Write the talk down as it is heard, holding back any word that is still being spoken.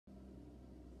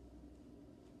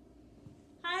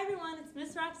everyone, it's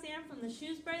Miss Roxanne from the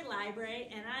Shrewsbury Library,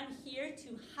 and I'm here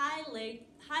to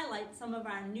highlight some of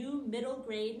our new middle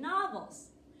grade novels.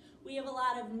 We have a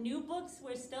lot of new books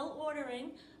we're still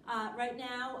ordering. Right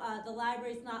now, the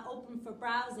library's not open for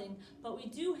browsing, but we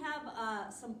do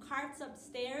have some carts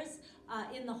upstairs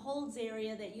in the holds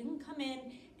area that you can come in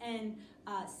and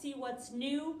see what's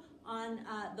new on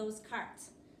those carts.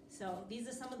 So these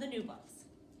are some of the new books.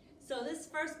 So this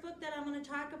first book that I'm going to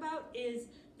talk about is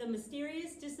The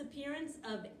Mysterious Disappearance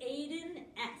of Aidan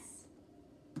S.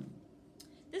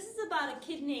 This is about a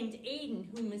kid named Aidan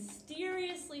who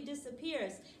mysteriously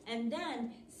disappears and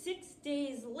then 6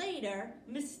 days later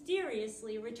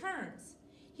mysteriously returns.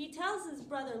 He tells his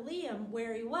brother Liam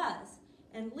where he was,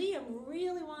 and Liam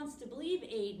really wants to believe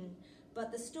Aidan,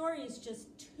 but the story is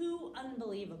just too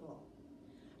unbelievable.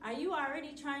 Are you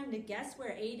already trying to guess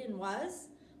where Aidan was?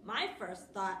 My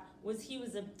first thought was he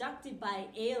was abducted by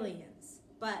aliens,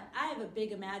 but I have a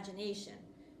big imagination.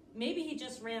 Maybe he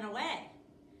just ran away.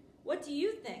 What do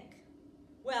you think?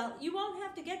 Well, you won't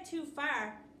have to get too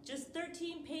far. Just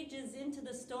 13 pages into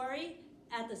the story,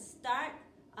 at the start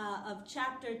of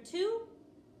chapter 2,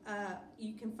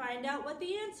 you can find out what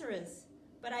the answer is.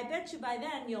 But I bet you by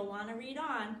then you'll want to read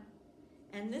on.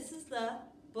 And this is the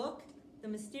book, The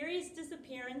Mysterious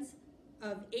Disappearance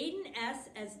of Aidan S.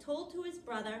 as told to his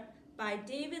brother by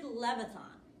David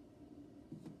Levithan.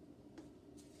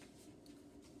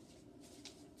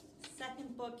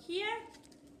 Second book here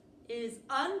is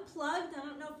Unplugged. I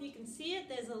don't know if you can see it.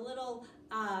 There's a little,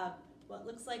 what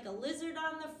looks like a lizard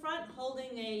on the front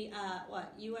holding a,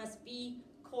 USB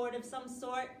cord of some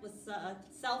sort with a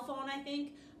cell phone, I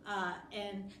think.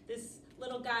 And this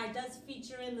little guy does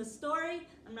feature in the story.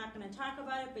 I'm not going to talk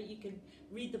about it, but you can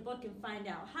read the book and find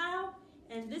out how.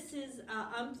 And this is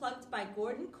Unplugged by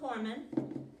Korman.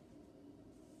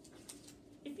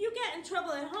 If you get in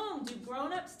trouble at home, do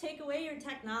grown-ups take away your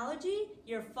technology,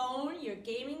 your phone, your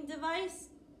gaming device?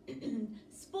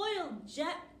 Spoiled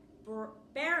Jet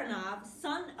Baranov,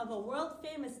 son of a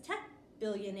world-famous tech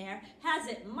billionaire, has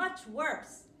it much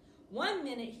worse. 1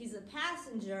 minute he's a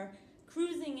passenger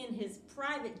cruising in his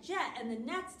private jet, and the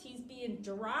next he's being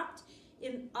dropped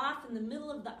off in the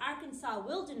middle of the Arkansas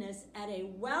wilderness at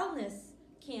a wellness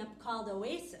camp called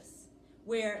Oasis,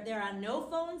 where there are no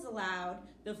phones allowed,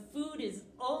 the food is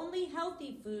only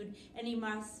healthy food, and he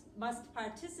must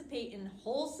participate in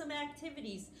wholesome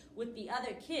activities with the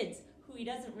other kids who he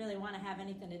doesn't really want to have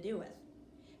anything to do with.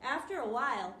 After a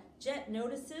while, Jet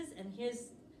notices, and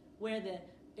here's where the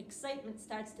excitement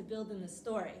starts to build in the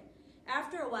story.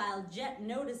 After a while, Jet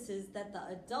notices that the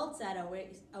adults at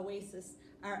Oasis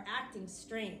are acting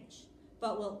strange.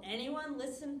 But will anyone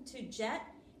listen to Jet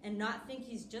and not think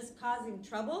he's just causing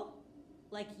trouble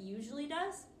like he usually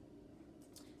does?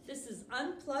 This is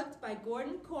Unplugged by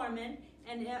Korman,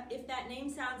 and if that name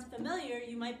sounds familiar,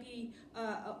 you might be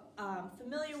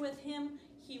familiar with him.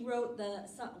 He wrote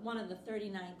one of the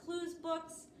 39 Clues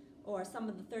books, or some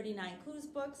of the 39 Clues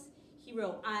books. He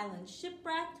wrote Island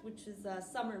Shipwrecked, which is a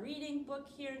summer reading book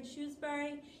here in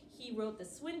Shrewsbury. He wrote the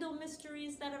Swindle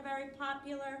Mysteries that are very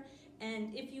popular.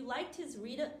 And if you liked his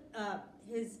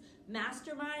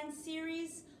Mastermind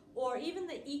series, or even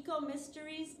the Eco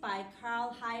Mysteries by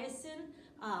Carl Hyacin,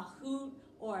 Hoot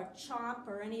or Chomp,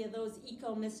 or any of those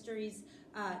Eco Mysteries,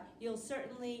 you'll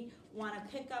certainly want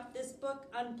to pick up this book,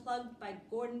 Unplugged by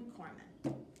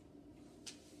Korman.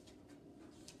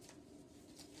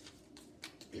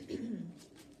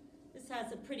 This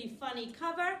has a pretty funny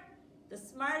cover. The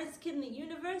Smartest Kid in the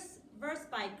Universe, verse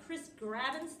by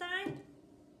Grabenstein.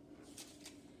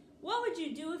 What would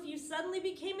you do if you suddenly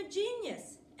became a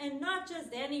genius? And not just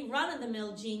any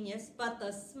run-of-the-mill genius, but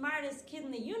the smartest kid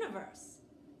in the universe.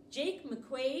 Jake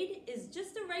McQuaid is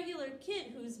just a regular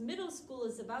kid whose middle school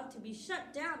is about to be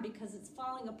shut down because it's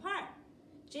falling apart.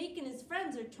 Jake and his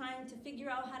friends are trying to figure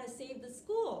out how to save the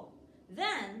school.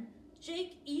 Then,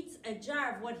 Jake eats a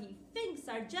jar of what he thinks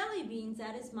are jelly beans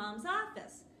at his mom's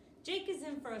office. Jake is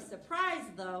in for a surprise,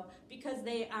 though, because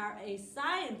they are a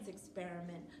science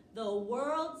experiment, the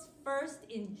world's first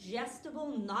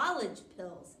ingestible knowledge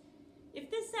pills.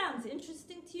 If this sounds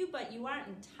interesting to you, but you aren't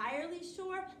entirely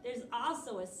sure, there's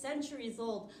also a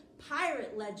centuries-old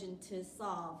pirate legend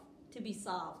to be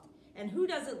solved. And who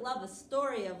doesn't love a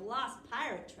story of lost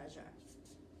pirate treasure?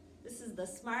 This is The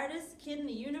Smartest Kid in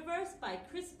the Universe by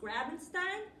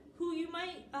Grabenstein, who you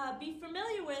might be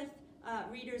familiar with,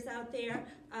 readers out there.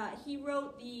 He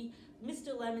wrote the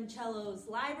Mr. Lemoncello's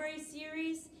Library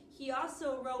series. He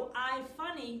also wrote I,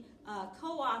 Funny,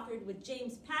 co-authored with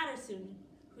James Patterson,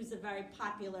 who's a very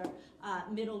popular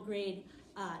middle grade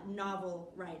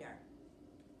novel writer.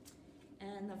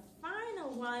 And the final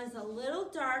one is a little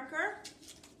darker.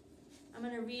 I'm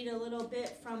going to read a little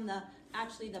bit from the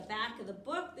back of the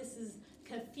book. This is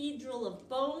Cathedral of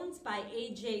Bones by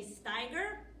A.J.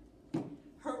 Steiger.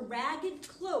 Her ragged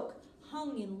cloak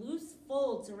hung in loose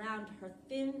folds around her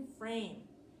thin frame.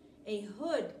 A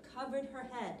hood covered her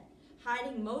head,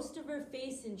 hiding most of her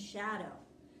face in shadow.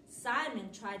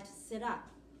 Simon tried to sit up.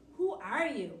 "Who are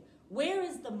you? Where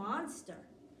is the monster?"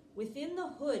 Within the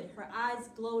hood, her eyes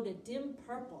glowed a dim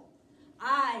purple.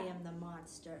 "I am the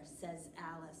monster," says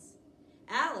Alice.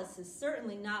 Alice is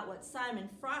certainly not what Simon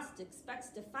Frost expects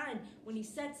to find when he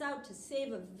sets out to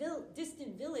save a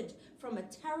distant village from a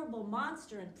terrible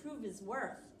monster and prove his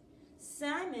worth.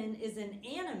 Simon is an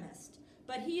animist,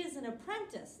 but he is an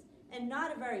apprentice and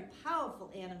not a very powerful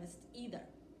animist either.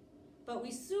 But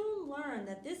we soon learn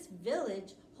that this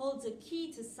village holds a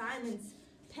key to Simon's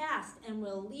past and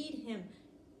will lead him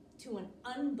to an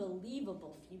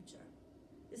unbelievable future.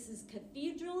 This is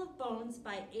Cathedral of Bones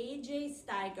by A.J.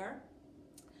 Steiger.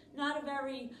 Not a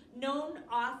very known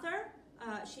author.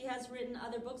 She has written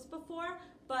other books before,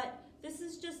 but this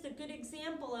is just a good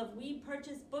example of we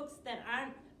purchase books that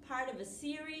aren't part of a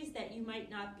series that you might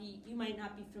not be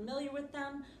familiar with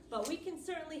them, but we can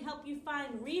certainly help you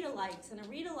find read-alikes. And a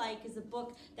read-alike is a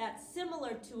book that's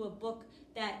similar to a book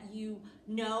that you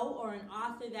know, or an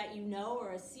author that you know,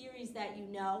 or a series that you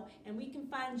know, and we can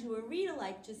find you a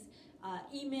read-alike. Just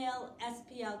email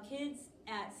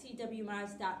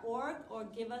splkids@cwmars.org or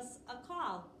give us a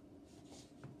call.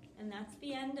 And that's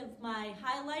the end of my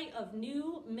highlight of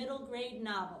new middle grade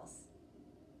novels.